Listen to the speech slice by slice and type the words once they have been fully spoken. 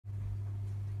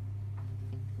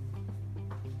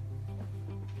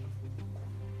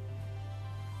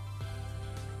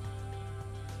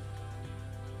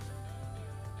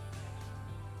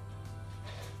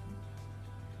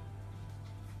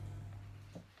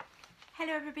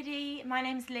Hello everybody, my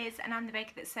name's Liz and I'm the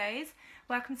baker that sews.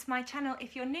 Welcome to my channel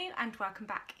if you're new and welcome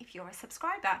back if you're a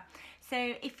subscriber.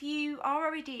 So if you are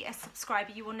already a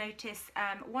subscriber you will notice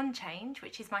one change,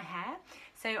 which is my hair.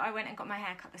 So I went and got my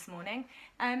hair cut this morning.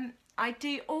 I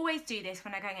always do this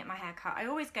when I go and get my hair cut. I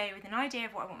always go with an idea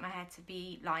of what I want my hair to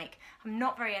be like. I'm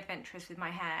not very adventurous with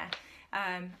my hair.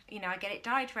 You know, I get it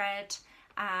dyed red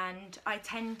and I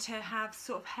tend to have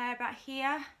sort of hair about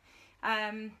here.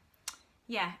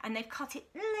 Yeah, and they've cut it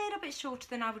a little bit shorter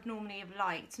than I would normally have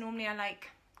liked. Normally I like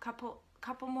a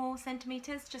couple more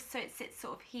centimetres just so it sits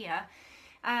sort of here.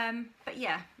 But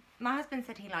yeah, my husband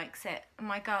said he likes it and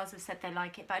my girls have said they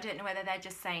like it, but I don't know whether they're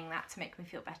just saying that to make me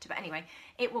feel better. But anyway,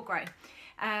 it will grow.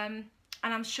 And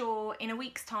I'm sure in a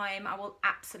week's time I will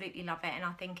absolutely love it and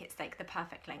I think it's like the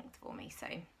perfect length for me. So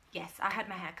yes, I had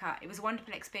my hair cut. It was a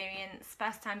wonderful experience,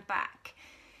 first time back.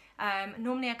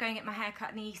 Normally I go and get my hair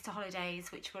cut in the Easter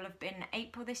holidays, which will have been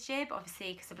April this year, but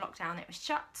obviously because of lockdown it was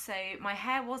shut, so my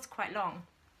hair was quite long.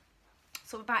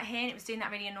 Sort of about here, and it was doing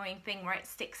that really annoying thing where it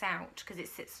sticks out because it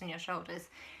sits on your shoulders.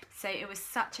 So it was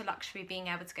such a luxury being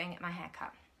able to go and get my hair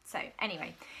cut. So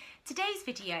anyway, today's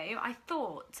video, I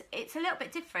thought, it's a little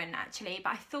bit different actually,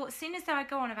 but I thought as soon as I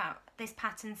go on about this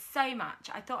pattern so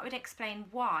much, I thought I would explain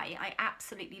why I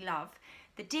absolutely love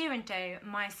the Deer and Doe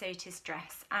myosotis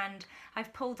dress, and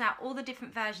I've pulled out all the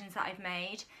different versions that I've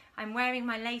made. I'm wearing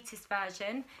my latest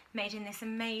version made in this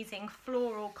amazing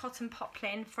floral cotton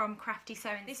poplin from Crafty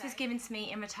Sew and So. This was given to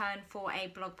me in return for a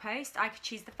blog post. I could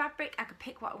choose the fabric, I could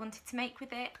pick what I wanted to make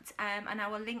with it, and I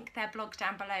will link their blog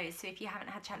down below, so if you haven't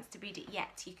had a chance to read it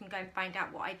yet you can go and find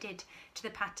out what I did to the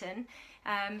pattern.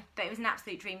 But it was an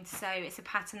absolute dream to sew. It's a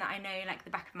pattern that I know like the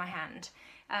back of my hand,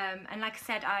 and like I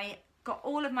said, I got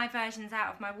all of my versions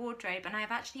out of my wardrobe and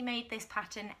I've actually made this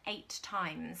pattern 8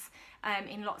 times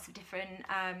in lots of different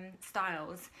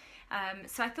styles.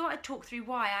 So I thought I'd talk through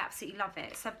why I absolutely love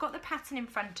it. So I've got the pattern in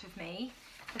front of me.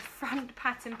 The front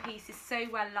pattern piece is so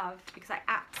well loved because I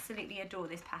absolutely adore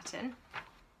this pattern.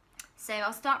 So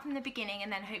I'll start from the beginning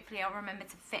and then hopefully I'll remember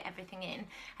to fit everything in,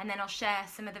 and then I'll share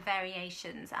some of the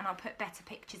variations and I'll put better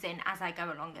pictures in as I go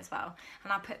along as well,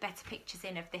 and I'll put better pictures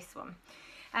in of this one.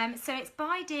 So it's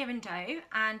by Deer and Doe,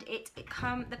 and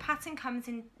the pattern comes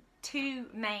in 2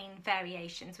 main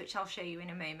variations, which I'll show you in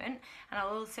a moment, and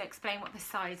I'll also explain what the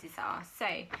sizes are. So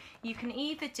you can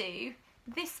either do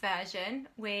this version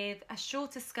with a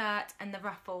shorter skirt and the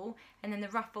ruffle, and then the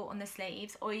ruffle on the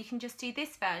sleeves, or you can just do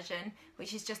this version,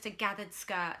 which is just a gathered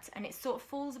skirt, and it sort of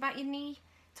falls about your knee,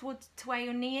 to where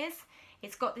your knee is.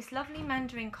 It's got this lovely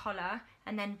mandarin collar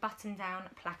and then button down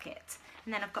placket.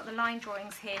 And then I've got the line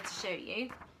drawings here to show you.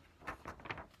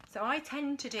 So I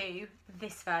tend to do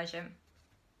this version.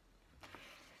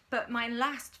 But my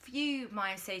last few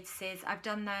myosotises, I've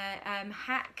done the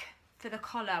hack for the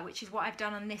collar, which is what I've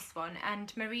done on this one.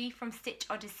 And Marie from Stitch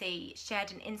Odyssey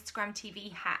shared an Instagram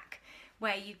TV hack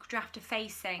where you draft a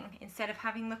facing instead of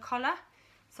having the collar.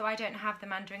 So I don't have the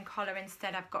mandarin collar,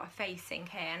 instead I've got a facing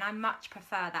here, and I much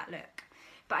prefer that look.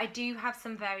 But I do have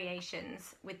some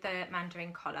variations with the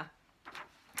mandarin collar.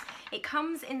 It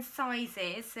comes in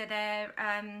sizes, so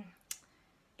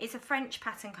it's a French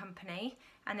pattern company,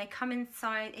 and it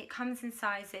comes in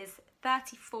sizes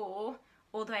 34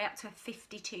 all the way up to a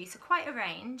 52, so quite a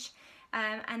range.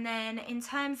 And then in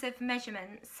terms of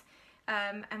measurements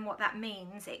and what that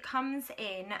means, it comes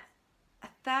in a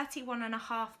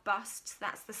 31.5 bust,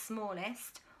 that's the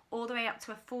smallest, all the way up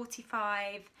to a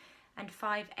 45 and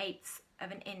 5/8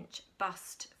 of an inch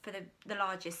bust for the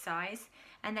largest size.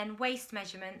 And then waist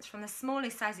measurements, from the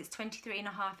smallest size it's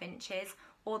 23.5 inches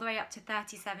all the way up to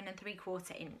 37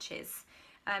 3/4 inches.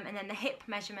 And then the hip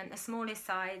measurement, the smallest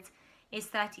size, is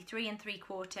 33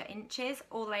 3/4 inches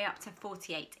all the way up to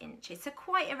 48 inches, so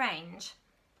quite a range.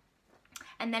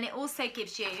 And then it also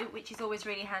gives you, which is always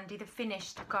really handy, the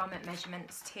finished garment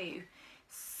measurements too.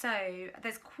 So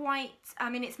there's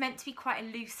it's meant to be quite a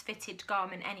loose fitted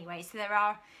garment anyway, so there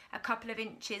are a couple of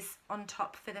inches on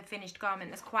top for the finished garment.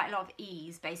 There's quite a lot of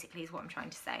ease, basically, is what I'm trying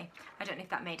to say. I don't know if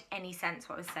that made any sense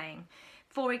what I was saying.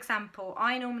 For example,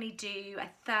 I normally do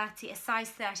a size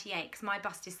 38 because my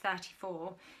bust is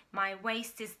 34, my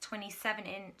waist is 27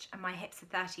 inch and my hips are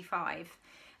 35.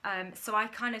 So I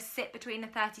kind of sit between a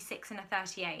 36 and a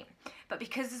 38, but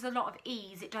because there's a lot of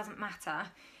ease it doesn't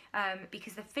matter,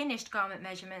 because the finished garment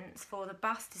measurements for the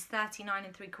bust is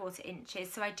 39 3/4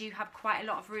 inches, so I do have quite a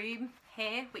lot of room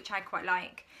here, which I quite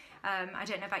like. I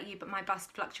don't know about you, but my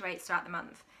bust fluctuates throughout the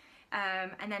month.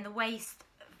 And then the waist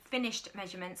finished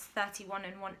measurements 31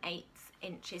 1/8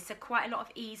 inches, so quite a lot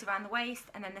of ease around the waist,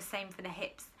 and then the same for the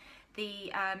hips.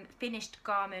 the finished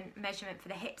garment measurement for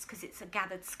the hips, because it's a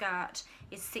gathered skirt,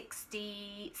 is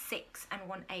 66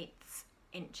 1/8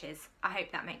 inches. I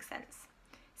hope that makes sense.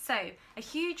 So a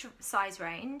huge size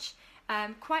range,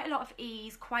 quite a lot of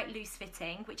ease, quite loose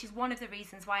fitting, which is one of the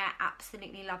reasons why I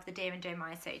absolutely love the Deer & Doe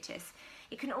myosotis.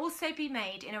 It can also be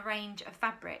made in a range of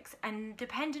fabrics, and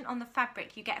dependent on the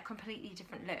fabric you get a completely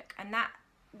different look, and that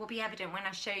will be evident when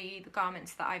I show you the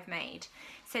garments that I've made.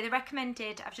 So the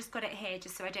recommended, I've just got it here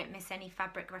just so I don't miss any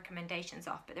fabric recommendations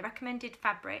off, but the recommended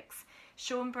fabrics: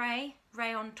 chambray,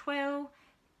 rayon twill,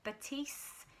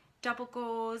 batiste, double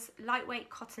gauze, lightweight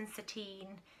cotton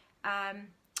sateen,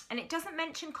 and it doesn't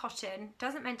mention cotton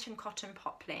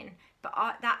poplin,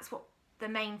 but that's what the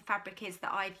main fabric is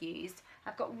that I've used.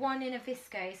 I've got one in a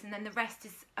viscose, and then the rest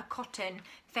is a cotton,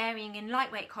 varying in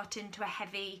lightweight cotton to a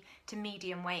heavy to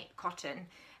medium weight cotton.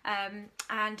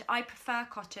 And I prefer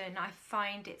cotton. I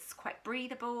find it's quite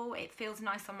breathable, it feels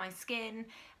nice on my skin,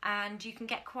 and you can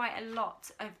get quite a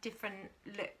lot of different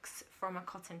looks from a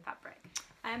cotton fabric.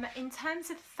 In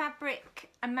terms of fabric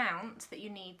amount that you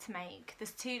need to make,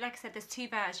 there's two, like I said, there's two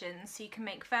versions. So you can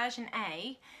make version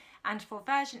A, and for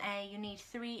version A you need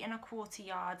 3 1/4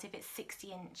 yards if it's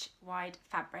 60-inch wide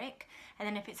fabric, and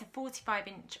then if it's a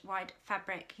 45-inch wide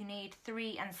fabric you need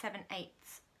 3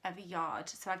 7/8 of a yard.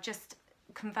 So I've just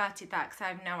converted that because I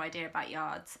have no idea about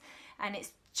yards, and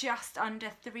it's just under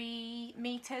 3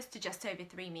 meters to just over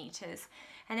 3 meters.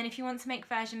 And then if you want to make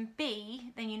version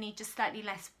B, then you need just slightly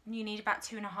less, you need about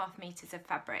 2.5 meters of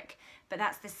fabric, but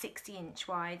that's the 60-inch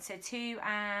wide. So 2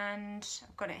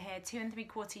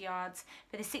 3/4 yards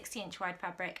for the 60-inch wide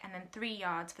fabric, and then 3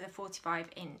 yards for the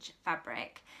 45-inch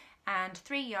fabric, and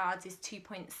 3 yards is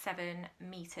 2.7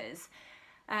 meters.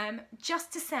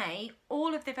 Just to say,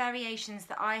 all of the variations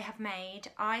that I have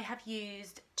made, I have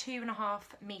used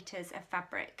 2.5 meters of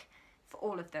fabric for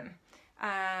all of them,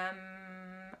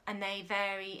 and they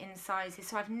vary in sizes.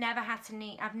 So I've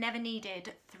never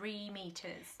needed 3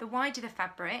 meters. The wider the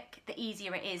fabric, the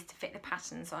easier it is to fit the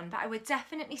patterns on. But I would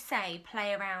definitely say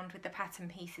play around with the pattern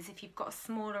pieces if you've got a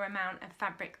smaller amount of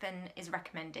fabric than is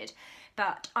recommended.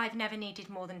 But I've never needed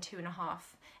more than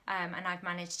 2.5. And I've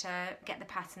managed to get the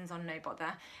patterns on no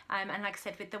bother. And like I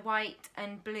said, with the white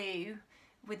and blue,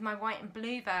 with my white and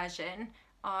blue version,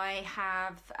 I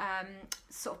have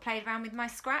sort of played around with my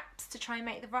scraps to try and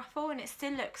make the ruffle, and it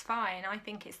still looks fine. I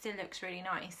think it still looks really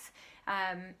nice.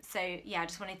 So yeah, I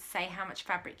just wanted to say how much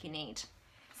fabric you need.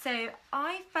 So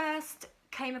I first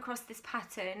came across this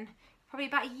pattern probably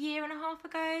about 1.5 years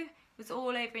ago. It was all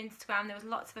over Instagram. There was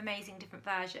lots of amazing different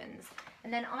versions,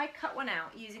 and then I cut one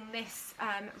out using this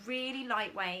really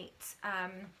lightweight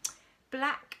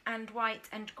black and white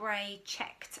and grey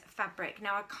checked fabric.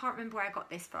 Now I can't remember where I got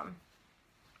this from,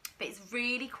 but it's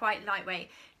really quite lightweight,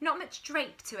 not much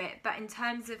drape to it, but in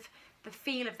terms of the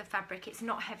feel of the fabric, it's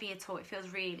not heavy at all. It feels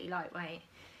really lightweight,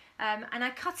 and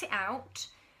I cut it out.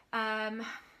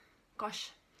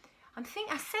 Gosh, I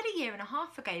think I said 1.5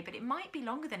 years ago, but it might be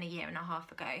longer than 1.5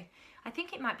 years ago. I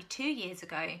think it might be 2 years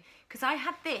ago, because I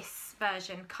had this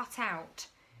version cut out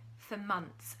for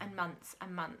months and months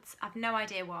and months. I've no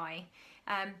idea why.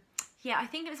 Yeah, I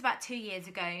think it was about 2 years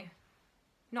ago.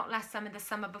 Not last summer, the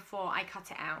summer before, I cut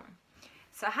it out.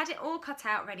 So I had it all cut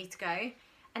out, ready to go,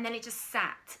 and then it just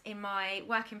sat in my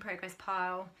work in progress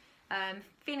pile,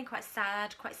 feeling quite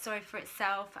sad, quite sorry for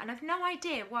itself, and I've no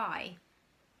idea why.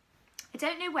 I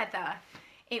don't know whether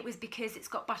it was because it's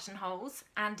got buttonholes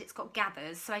and it's got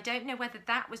gathers, so I don't know whether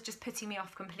that was just putting me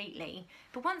off completely.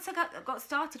 But once I got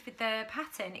started with the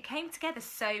pattern, it came together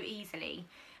so easily.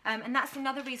 And that's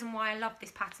another reason why I love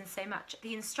this pattern so much.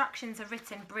 The instructions are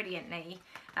written brilliantly.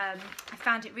 I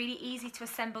found it really easy to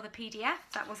assemble the PDF,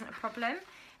 that wasn't a problem.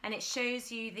 And it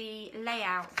shows you the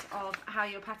layout of how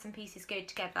your pattern pieces go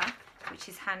together, which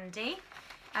is handy.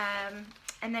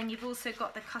 And then you've also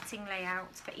got the cutting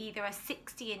layout for either a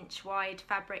 60-inch wide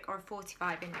fabric or a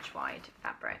 45-inch wide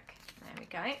fabric. There we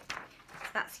go. So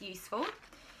that's useful.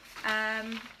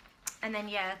 And then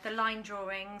yeah, the line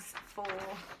drawings for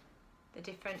the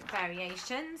different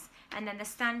variations, and then the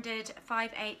standard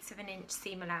 5/8 of an inch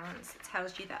seam allowance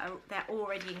tells you that they're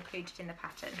already included in the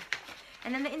pattern.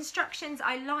 And then the instructions,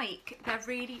 I like,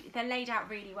 they're laid out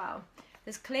really well.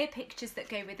 There's clear pictures that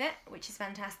go with it, which is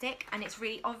fantastic, and it's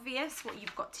really obvious what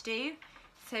you've got to do.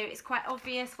 So it's quite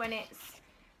obvious when it's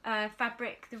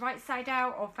fabric the right side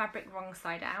out or fabric wrong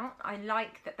side out. I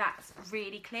like that that's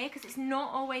really clear, because it's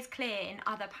not always clear in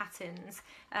other patterns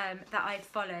that I've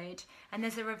followed. And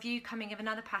there's a review coming of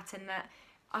another pattern that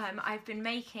I've been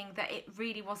making that it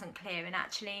really wasn't clear, and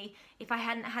actually if I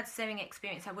hadn't had sewing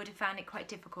experience I would have found it quite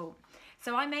difficult.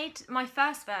 So I made my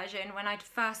first version when I'd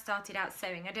first started out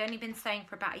sewing. I'd only been sewing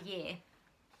for about a year.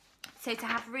 So to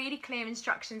have really clear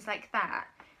instructions like that,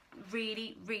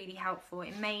 really, really helpful.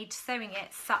 It made sewing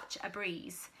it such a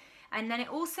breeze. And then it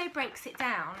also breaks it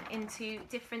down into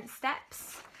different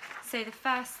steps. So the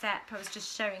first step I was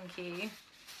just showing you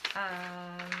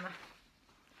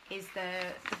is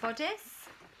the bodice.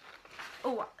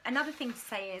 Oh, another thing to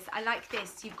say is I like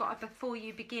this. You've got a before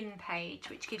you begin page,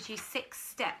 which gives you 6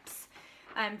 steps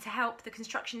to help the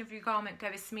construction of your garment go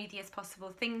as smoothly as possible.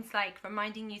 Things like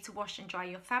reminding you to wash and dry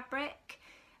your fabric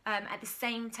at the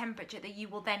same temperature that you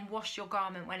will then wash your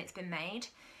garment when it's been made.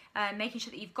 Making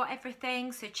sure that you've got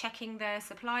everything, so checking the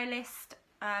supply list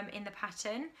in the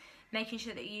pattern, making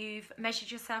sure that you've measured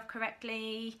yourself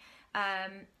correctly,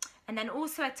 and then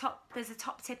also there's a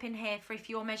top tip in here for if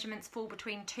your measurements fall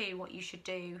between 2, what you should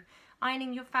do.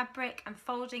 Ironing your fabric and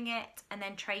folding it, and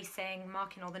then tracing,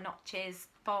 marking all the notches,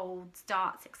 folds,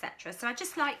 darts, etc. So I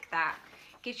just like that.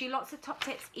 It gives you lots of top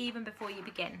tips even before you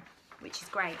begin, which is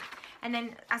great. And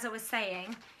then, as I was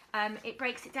saying, it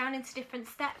breaks it down into different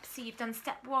steps. So you've done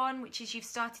step 1, which is you've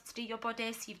started to do your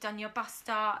bodice, you've done your bust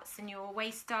darts and your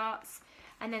waist darts,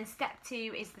 and then step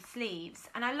 2 is the sleeves.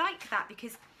 And I like that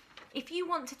because if you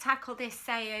want to tackle this,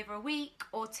 say, over a week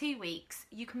or 2 weeks,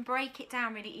 you can break it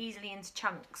down really easily into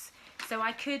chunks. So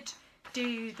I could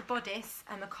do the bodice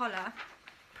and the collar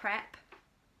prep,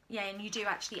 yeah, and you do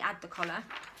actually add the collar,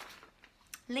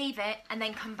 leave it, and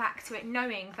then come back to it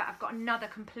knowing that I've got another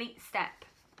complete step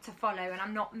to follow and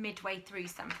I'm not midway through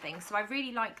something. So I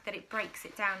really like that it breaks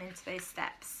it down into those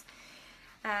steps,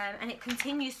 and it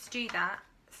continues to do that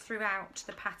throughout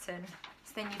the pattern.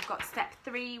 So then you've got step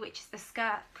 3, which is the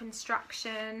skirt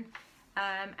construction,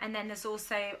 and then there's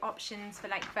also options for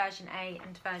like version A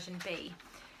and version B.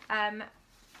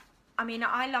 I mean,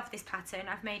 I love this pattern.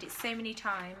 I've made it so many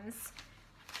times.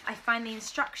 I find the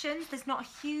instructions, there's not a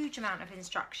huge amount of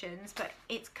instructions, but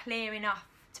it's clear enough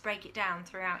to break it down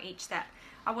throughout each step.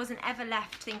 I wasn't ever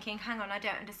left thinking, hang on, I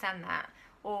don't understand that.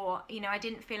 Or, you know, I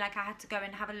didn't feel like I had to go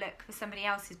and have a look for somebody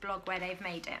else's blog where they've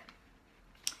made it.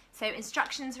 So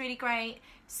instructions really great,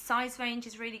 size range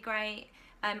is really great.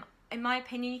 In my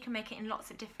opinion, you can make it in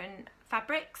lots of different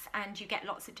fabrics and you get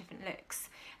lots of different looks.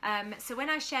 So when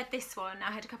I shared this one,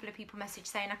 I had a couple of people message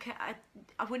saying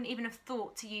I wouldn't even have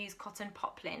thought to use cotton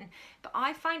poplin, but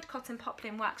I find cotton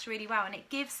poplin works really well and it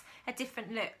gives a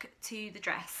different look to the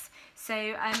dress. So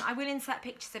I will insert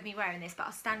pictures of me wearing this, but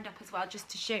I'll stand up as well just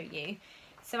to show you.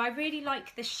 So I really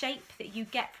like the shape that you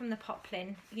get from the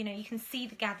poplin. You know, you can see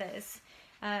the gathers.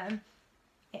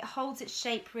 It holds its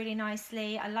shape really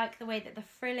nicely. I like the way that the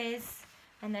frill is,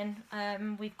 and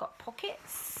then we've got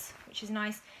pockets, which is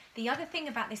nice. The other thing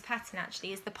about this pattern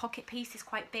actually is the pocket piece is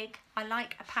quite big. I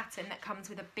like a pattern that comes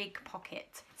with a big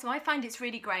pocket. So I find it's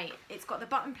really great. It's got the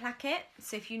button placket,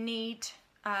 so if you need,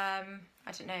 I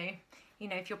don't know, you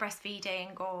know, if you're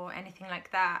breastfeeding or anything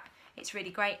like that, it's really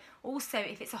great. Also,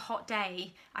 if it's a hot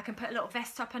day, I can put a little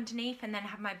vest top underneath and then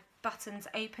have my buttons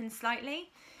open slightly.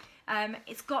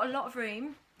 It's got a lot of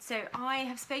room. So I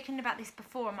have spoken about this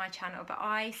before on my channel, but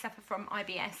I suffer from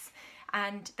IBS,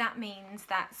 and that means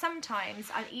that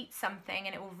sometimes I'll eat something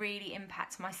and it will really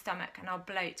impact my stomach and I'll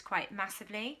bloat quite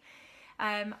massively.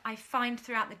 I find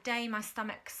throughout the day my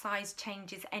stomach size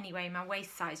changes anyway, my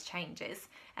waist size changes.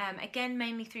 Again,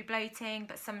 mainly through bloating,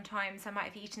 but sometimes I might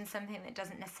have eaten something that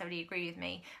doesn't necessarily agree with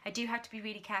me. I do have to be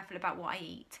really careful about what I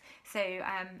eat. So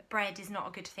bread is not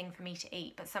a good thing for me to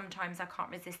eat, but sometimes I can't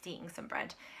resist eating some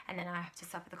bread and then I have to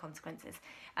suffer the consequences.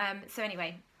 So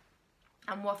anyway,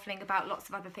 I'm waffling about lots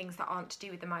of other things that aren't to do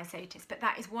with the myosotis, but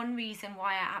that is one reason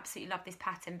why I absolutely love this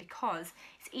pattern, because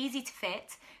it's easy to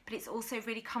fit, but it's also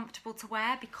really comfortable to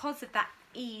wear because of that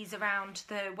ease around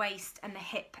the waist and the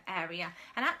hip area,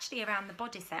 and actually around the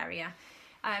bodice area.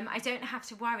 I don't have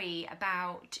to worry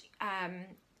about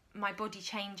my body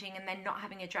changing and then not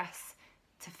having a dress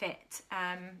to fit,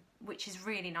 which is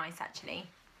really nice actually.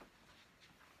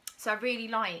 So I really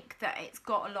like that it's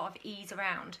got a lot of ease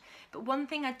around. But one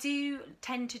thing I do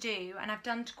tend to do, and I've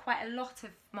done to quite a lot of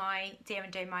my Dear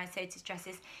and Don't myosotis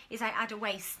dresses, is I add a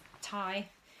waist tie.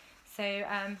 So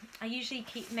I usually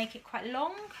make it quite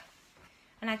long,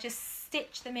 and I just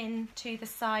stitch them into the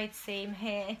side seam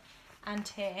here and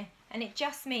here. And it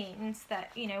just means that,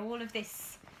 you know, all of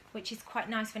this, which is quite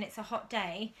nice when it's a hot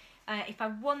day, if I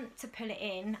want to pull it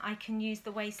in, I can use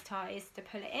the waist ties to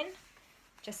pull it in.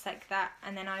 Just like that,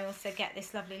 and then I also get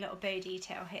this lovely little bow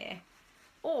detail here.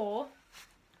 Or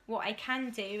what I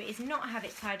can do is not have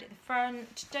it tied at the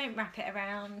front, don't wrap it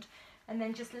around, and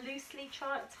then just loosely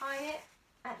tie it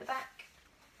at the back.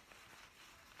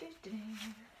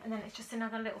 And then it's just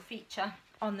another little feature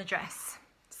on the dress.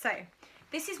 So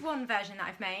this is one version that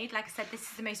I've made. Like I said, this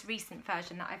is the most recent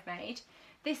version that I've made.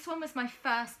 This one was my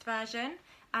first version,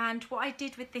 and what I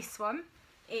did with this one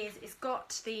is it's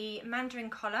got the mandarin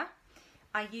collar.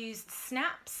 I used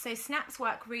snaps, so snaps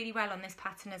work really well on this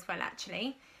pattern as well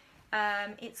actually.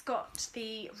 It's got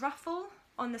the ruffle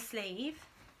on the sleeve,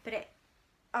 but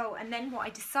and then what I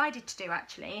decided to do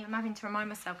actually, I'm having to remind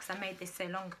myself because I made this so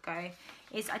long ago,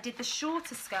 is I did the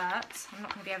shorter skirt. I'm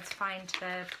not going to be able to find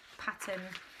the pattern.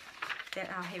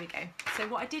 Oh, here we go. So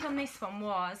what I did on this one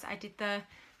was I did the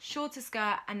shorter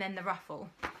skirt and then the ruffle.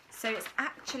 So it's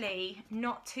actually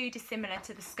not too dissimilar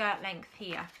to the skirt length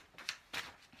here.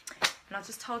 And I'll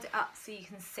just hold it up so you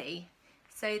can see.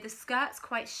 So the skirt's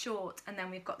quite short and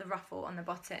then we've got the ruffle on the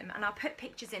bottom, and I'll put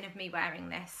pictures in of me wearing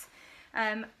this.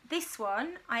 This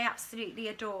one I absolutely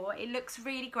adore. It looks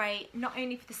really great, not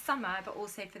only for the summer but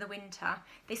also for the winter.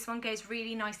 This one goes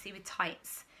really nicely with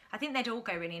tights. I think they'd all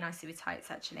go really nicely with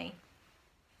tights actually.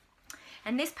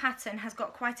 And this pattern has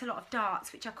got quite a lot of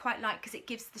darts, which I quite like because it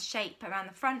gives the shape around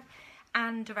the front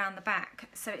and around the back.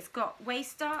 So it's got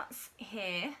waist darts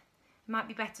here. Might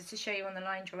be better to show you on the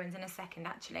line drawings in a second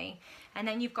actually. And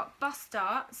then you've got bust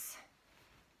darts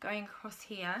going across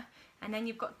here, and then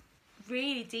you've got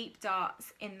really deep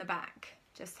darts in the back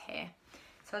just here.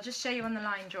 So I'll just show you on the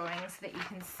line drawing so that you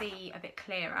can see a bit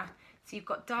clearer. So you've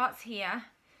got darts here,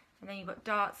 and then you've got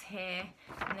darts here,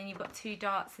 and then you've got 2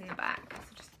 darts in the back.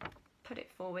 So just put it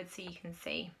forward so you can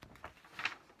see.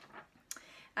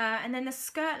 And then the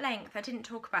skirt length, I didn't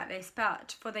talk about this,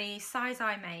 but for the size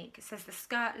I make, it says the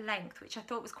skirt length, which I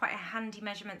thought was quite a handy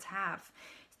measurement to have.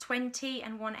 It's 20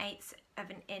 1/8 of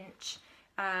an inch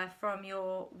from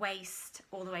your waist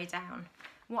all the way down.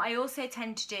 What I also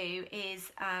tend to do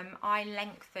is I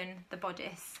lengthen the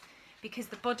bodice, because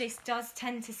the bodice does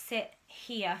tend to sit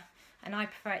here and I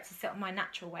prefer it to sit on my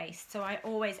natural waist. So I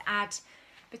always add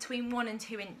between 1 and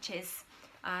 2 inches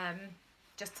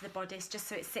just to the bodice, just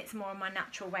so it sits more on my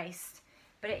natural waist,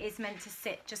 but it is meant to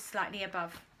sit just slightly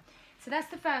above. So that's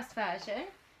the first version,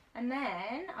 and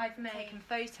then I've taken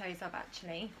photos of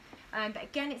actually, but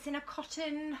again it's in a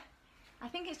cotton, I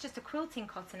think it's just a quilting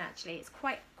cotton actually. It's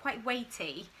quite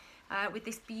weighty with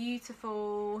this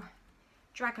beautiful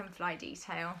dragonfly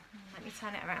detail. Let me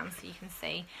turn it around so you can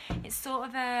see. It's sort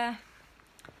of a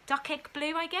duck egg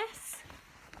blue, I guess,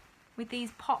 with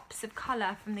these pops of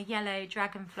colour from the yellow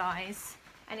dragonflies.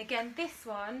 And again, this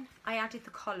one, I added the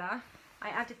collar, I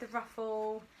added the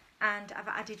ruffle, and I've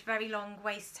added very long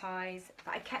waist ties,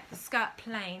 but I kept the skirt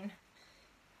plain,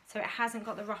 so it hasn't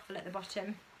got the ruffle at the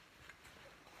bottom.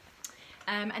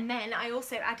 And then I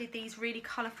also added these really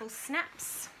colourful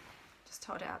snaps. Just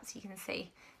hold it up so you can see.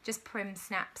 Just prim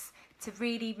snaps to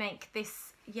really make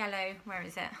this yellow, where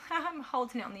is it? I'm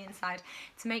holding it on the inside.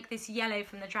 To make this yellow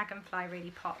from the dragonfly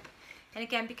really pop. And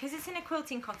again, because it's in a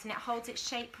quilting cotton, it holds its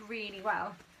shape really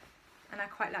well. And I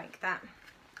quite like that.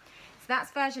 So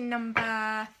that's version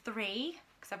number 3.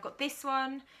 Because I've got this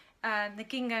one, the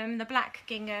gingham, the black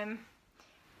gingham,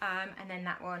 and then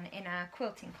that one in a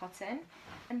quilting cotton.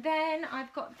 And then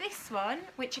I've got this one,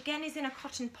 which again is in a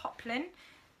cotton poplin.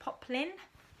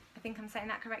 I think I'm saying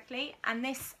that correctly. And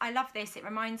this, I love this. It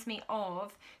reminds me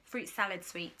of fruit salad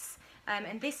sweets.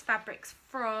 And this fabric's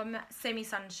from Semi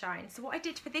Sunshine. So what I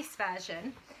did for this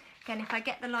version, again, if I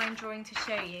get the line drawing to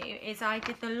show you, is I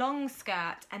did the long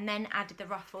skirt and then added the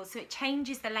ruffles. So it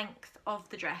changes the length of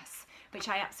the dress, which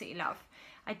I absolutely love.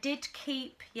 I did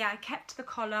keep, I kept the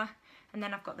collar, and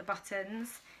then I've got the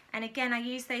buttons. And again, I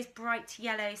use those bright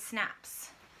yellow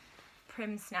snaps,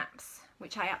 prim snaps,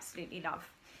 which I absolutely love.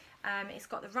 It's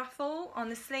got the ruffle on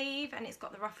the sleeve and it's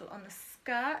got the ruffle on the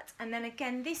skirt. And then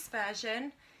again, this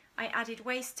version, I added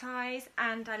waist ties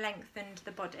and I lengthened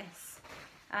the bodice.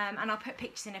 And I'll put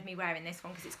pictures in of me wearing this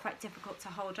one because it's quite difficult to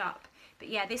hold up. But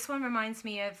yeah, this one reminds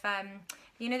me of,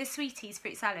 you know, the Sweeties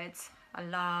fruit salads. I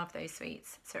love those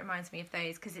sweets. So it reminds me of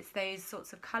those because it's those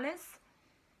sorts of colours.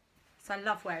 So I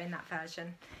love wearing that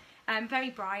version. Very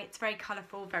bright, very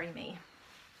colourful, very me.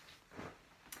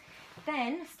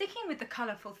 Then, sticking with the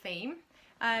colourful theme,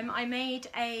 I made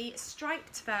a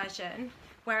striped version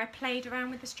where I played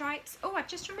around with the stripes. Oh, I've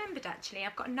just remembered actually,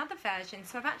 I've got another version.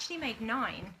 So I've actually made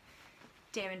 9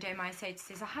 dear and dear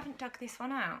myosotis. I haven't dug this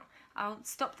one out. I'll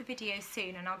stop the video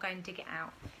soon and I'll go and dig it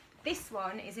out. This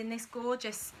one is in this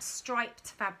gorgeous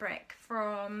striped fabric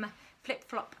from Flip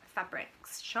Flop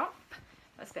Fabrics shop.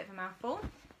 That's a bit of a mouthful.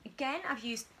 Again, I've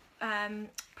used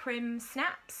prim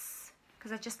snaps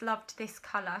because I just loved this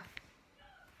colour.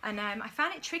 and I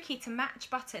found it tricky to match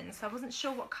buttons, so I wasn't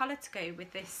sure what colour to go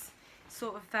with this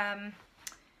sort of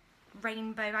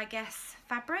rainbow, I guess,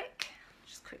 fabric.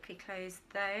 Just quickly close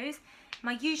those.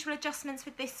 My usual adjustments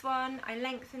with this one, I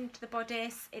lengthened the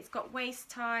bodice, it's got waist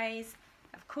ties,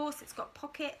 of course it's got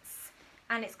pockets,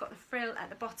 and it's got the frill at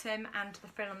the bottom and the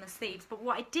frill on the sleeves. But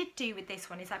what I did do with this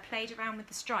one is I played around with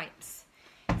the stripes.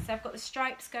 So I've got the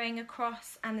stripes going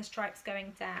across and the stripes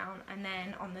going down, and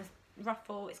then on the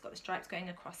ruffle it's got the stripes going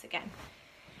across again.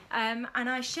 And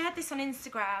I shared this on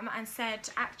Instagram and said,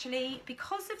 actually,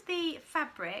 because of the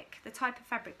fabric, the type of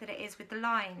fabric that it is with the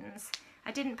lines,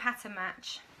 I didn't pattern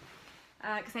match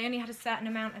because I only had a certain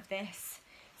amount of this.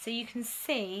 So you can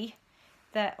see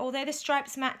that although the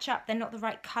stripes match up, they're not the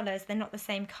right colours, they're not the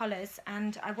same colours,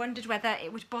 and I wondered whether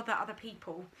it would bother other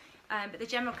people. But the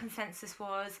general consensus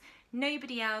was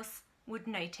nobody else would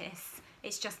notice,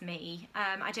 it's just me.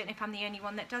 I don't know if I'm the only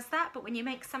one that does that, but when you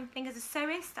make something as a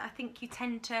sewist, I think you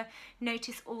tend to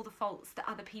notice all the faults that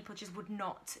other people just would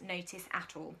not notice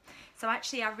at all. So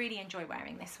actually I really enjoy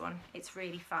wearing this one, it's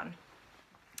really fun.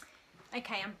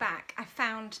 Okay, I'm back. I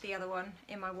found the other one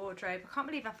in my wardrobe. I can't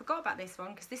believe I forgot about this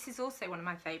one because this is also one of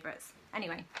my favourites.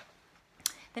 Anyway,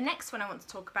 the next one I want to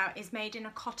talk about is made in a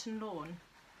cotton lawn.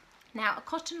 Now, a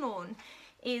cotton lawn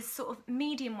is sort of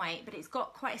medium weight, but it's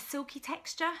got quite a silky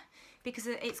texture because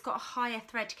it's got a higher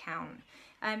thread count.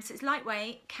 So it's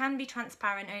lightweight, can be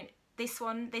transparent. This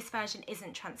version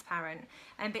isn't transparent,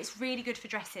 but it's really good for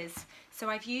dresses. So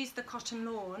I've used the cotton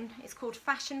lawn. It's called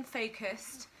Fashion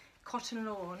Focused Cotton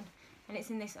Lawn, and it's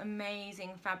in this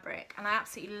amazing fabric, and I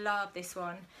absolutely love this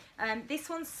one. This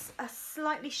one's a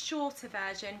slightly shorter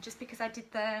version just because I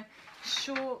did the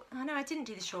short, oh no, I didn't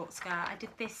do the short skirt, I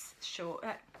did this short,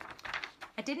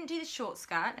 I didn't do the short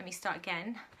skirt, let me start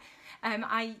again.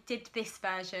 I did this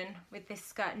version with this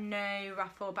skirt, no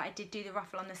ruffle, but I did do the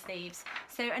ruffle on the sleeves.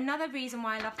 So another reason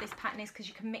why I love this pattern is because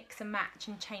you can mix and match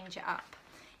and change it up.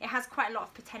 It has quite a lot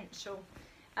of potential.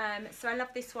 So I love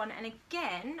this one, and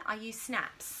again, I use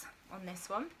snaps on this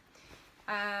one.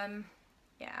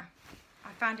 Yeah,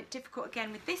 I found it difficult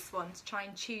again with this one to try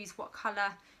and choose what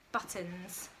colour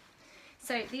buttons.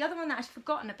 So the other one that I'd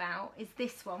forgotten about is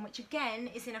this one, which again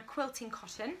is in a quilting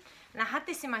cotton, and I had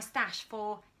this in my stash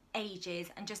for ages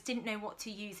and just didn't know what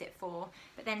to use it for,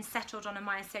 but then settled on a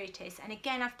myosotis. And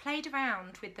again, I've played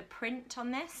around with the print on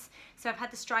this, so I've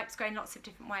had the stripes going lots of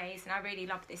different ways, and I really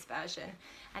love this version.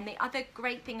 And the other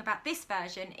great thing about this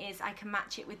version is I can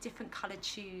match it with different coloured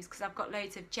shoes, because I've got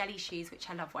loads of jelly shoes which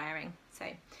I love wearing. So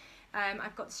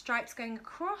I've got the stripes going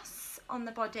across on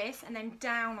the bodice and then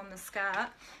down on the skirt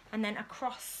and then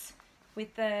across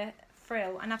with the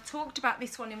frill. And I've talked about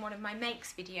this one in one of my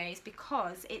makes videos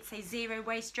because it's a zero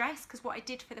waist dress, because what I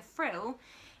did for the frill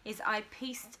is I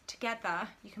pieced together,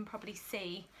 you can probably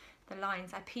see the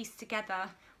lines, I pieced together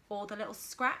all the little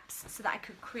scraps so that I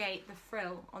could create the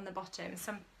frill on the bottom.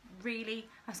 So I'm really,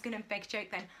 I was going to big joke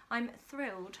then, I'm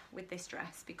thrilled with this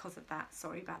dress because of that.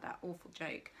 Sorry about that awful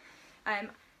joke.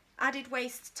 Added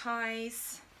waist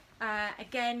ties,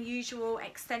 again usual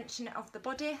extension of the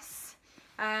bodice.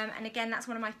 And again, that's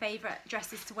one of my favourite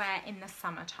dresses to wear in the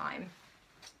summertime.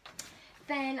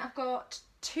 Then I've got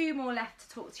two more left to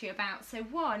talk to you about. So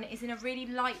one is in a really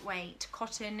lightweight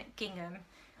cotton gingham,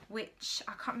 which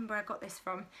I can't remember where I got this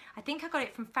from. I think I got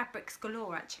it from Fabrics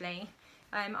Galore actually.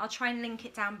 I'll try and link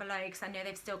it down below because I know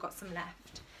they've still got some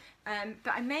left.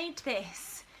 But I made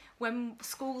this when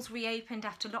schools reopened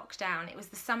after lockdown. It was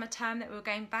the summer term that we were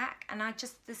going back, and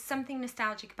there's something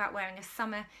nostalgic about wearing a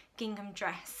summer gingham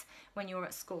dress when you were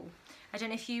at school. I don't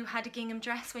know if you had a gingham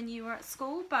dress when you were at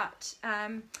school, but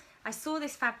I saw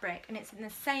this fabric and it's in the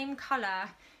same colour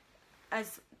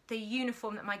as the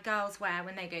uniform that my girls wear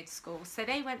when they go to school. So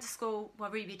they went to school, well,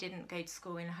 Ruby didn't go to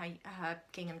school in her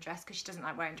gingham dress because she doesn't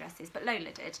like wearing dresses, but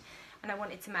Lola did, and I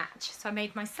wanted to match. So I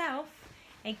made myself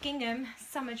a gingham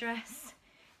summer dress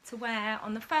to wear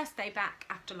on the first day back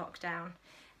after lockdown.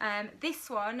 This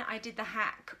one I did the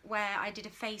hack where I did a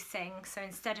facing, so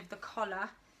instead of the collar,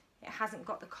 it hasn't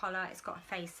got the collar, it's got a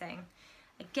facing.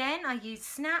 Again, I use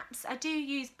snaps. I do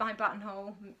use my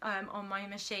buttonhole on my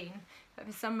machine, but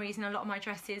for some reason a lot of my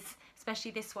dresses,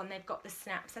 especially this one, they've got the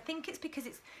snaps. I think it's because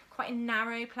it's quite a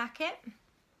narrow placket,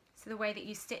 so the way that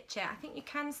you stitch it, I think you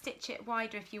can stitch it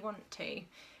wider if you want to,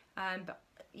 but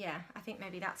yeah, I think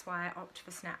maybe that's why I opt for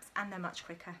snaps, and they're much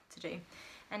quicker to do.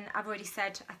 And I've already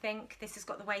said, I think this has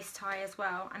got the waist tie as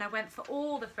well, and I went for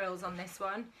all the frills on this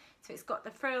one. So it's got the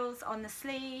frills on the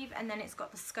sleeve, and then it's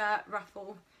got the skirt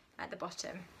ruffle at the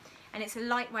bottom. And it's a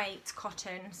lightweight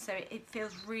cotton, so it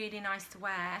feels really nice to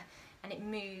wear, and it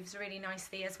moves really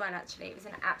nicely as well actually. It was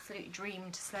an absolute dream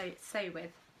to sew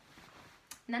with.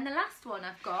 And then the last one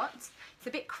I've got, it's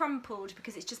a bit crumpled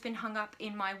because it's just been hung up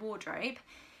in my wardrobe.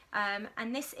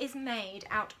 And this is made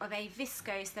out of a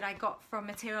viscose that I got from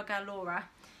Material Girl Laura,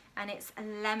 and it's a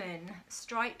lemon,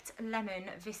 striped lemon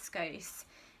viscose.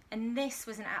 And this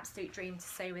was an absolute dream to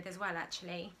sew with as well,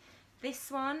 actually.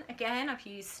 This one, again, I've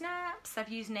used snaps, I've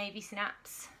used navy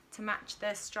snaps to match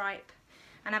the stripe,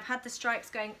 and I've had the stripes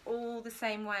going all the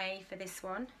same way for this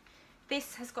one.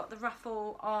 This has got the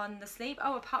ruffle on the sleeve.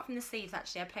 Oh, apart from the sleeves,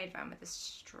 actually, I played around with the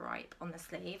stripe on the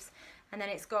sleeves. And then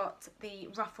it's got the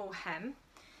ruffle hem.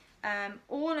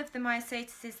 All of the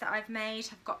myosotises that I've made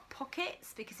have got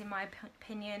pockets, because in my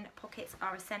opinion pockets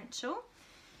are essential.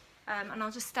 And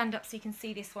I'll just stand up so you can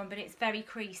see this one, but it's very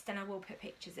creased, and I will put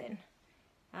pictures in.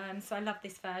 So I love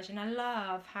this version. I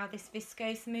love how this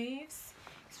viscose moves.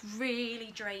 It's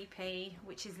really drapey,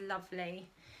 which is lovely.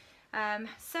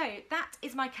 So that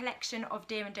is my collection of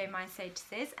Dear and Don't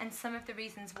myosotises, and some of the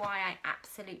reasons why I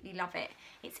absolutely love it.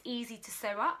 It's easy to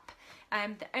sew up.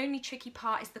 The only tricky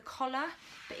part is the collar,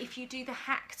 but if you do the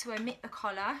hack to omit the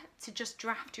collar to just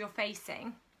draft your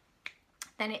facing,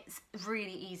 then it's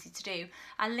really easy to do.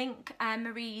 I'll link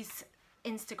Marie's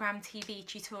Instagram TV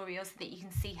tutorial so that you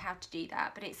can see how to do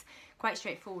that, but it's quite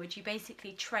straightforward. You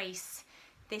basically trace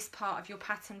this part of your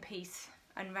pattern piece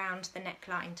and round the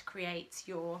neckline to create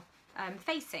your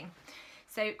facing.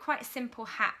 So quite a simple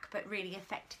hack, but really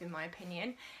effective in my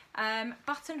opinion.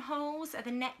 Buttonholes are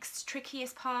the next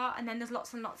trickiest part, and then there's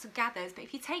lots and lots of gathers, but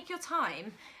if you take your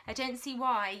time, I don't see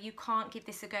why you can't give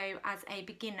this a go as a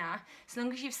beginner, as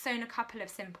long as you've sewn a couple of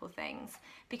simple things,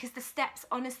 because the steps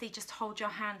honestly just hold your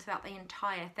hand throughout the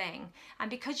entire thing. And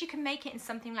because you can make it in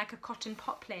something like a cotton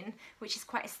poplin, which is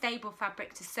quite a stable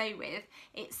fabric to sew with,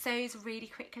 it sews really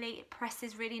quickly, it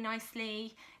presses really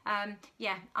nicely.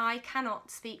 Yeah, I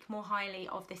cannot speak more highly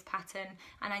of this pattern,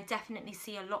 and I definitely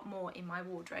see a lot more in my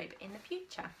wardrobe in the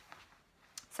future.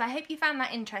 So I hope you found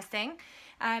that interesting.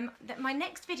 My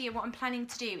next video, what I'm planning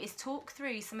to do is talk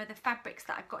through some of the fabrics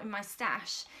that I've got in my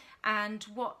stash and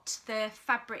what the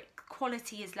fabric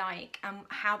quality is like and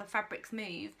how the fabrics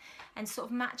move, and sort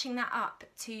of matching that up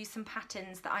to some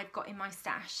patterns that I've got in my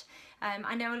stash.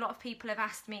 I know a lot of people have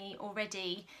asked me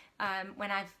already when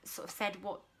I've sort of said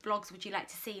what vlogs would you like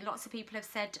to see. Lots of people have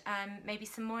said maybe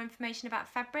some more information about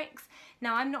fabrics.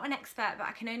 Now, I'm not an expert, but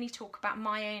I can only talk about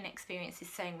my own experiences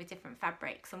sewing with different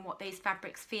fabrics and what those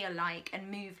fabrics feel like and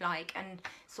move like, and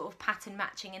sort of pattern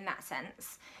matching in that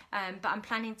sense. But I'm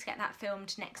planning to get that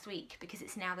filmed next week because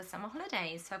it's now the summer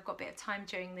holidays, so I've got a bit of time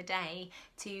during the day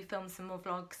to film some more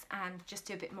vlogs and just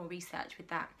do a bit more research with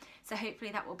that. So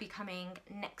hopefully that will be coming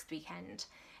next weekend.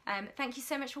 Thank you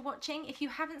so much for watching. If you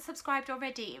haven't subscribed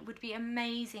already, it would be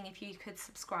amazing if you could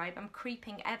subscribe. I'm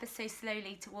creeping ever so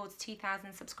slowly towards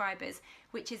 2,000 subscribers,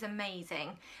 which is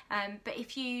amazing. But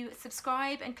if you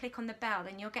subscribe and click on the bell,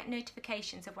 then you'll get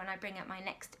notifications of when I bring up my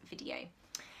next video.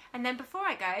 And then before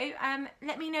I go,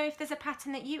 let me know if there's a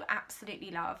pattern that you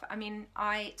absolutely love. I mean,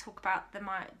 I talk about the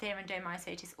Dear and Don't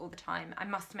myosotis all the time. I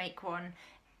must make one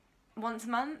once a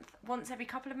month, once every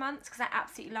couple of months, because I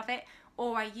absolutely love it.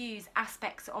 Or I use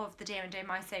aspects of the Dear and Don't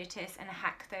myosotis and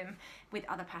hack them with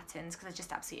other patterns because I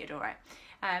just absolutely adore it.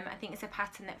 I think it's a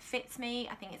pattern that fits me.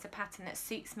 I think it's a pattern that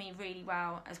suits me really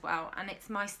well as well, and it's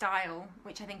my style,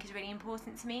 which I think is really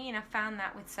important to me, and I've found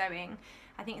that with sewing.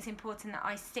 I think it's important that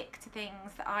I stick to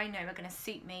things that I know are going to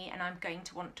suit me and I'm going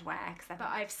to want to wear. But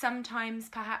I've sometimes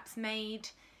perhaps made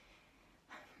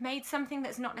something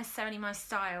that's not necessarily my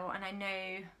style, and I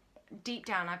know deep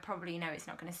down I probably know it's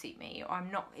not going to suit me, or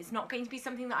it's not going to be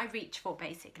something that I reach for,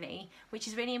 basically, which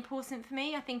is really important for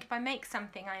me. I think if I make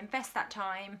something, I invest that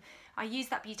time, I use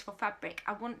that beautiful fabric,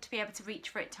 I want to be able to reach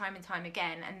for it time and time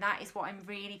again, and that is what I'm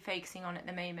really focusing on at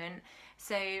the moment.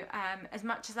 So as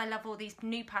much as I love all these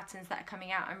new patterns that are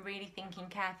coming out, I'm really thinking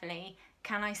carefully,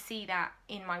 can I see that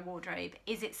in my wardrobe?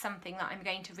 Is it something that I'm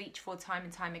going to reach for time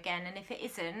and time again? And if it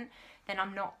isn't, then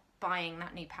I'm not buying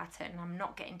that new pattern. I'm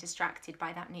not getting distracted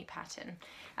by that new pattern.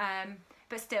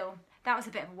 But still, that was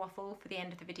a bit of a waffle for the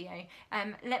end of the video.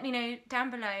 Let me know down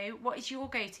below, what is your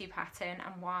go-to pattern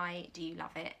and why do you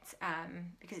love it?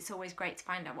 Because it's always great to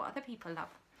find out what other people love.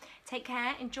 Take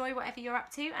care, enjoy whatever you're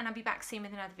up to, and I'll be back soon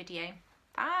with another video.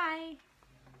 Bye!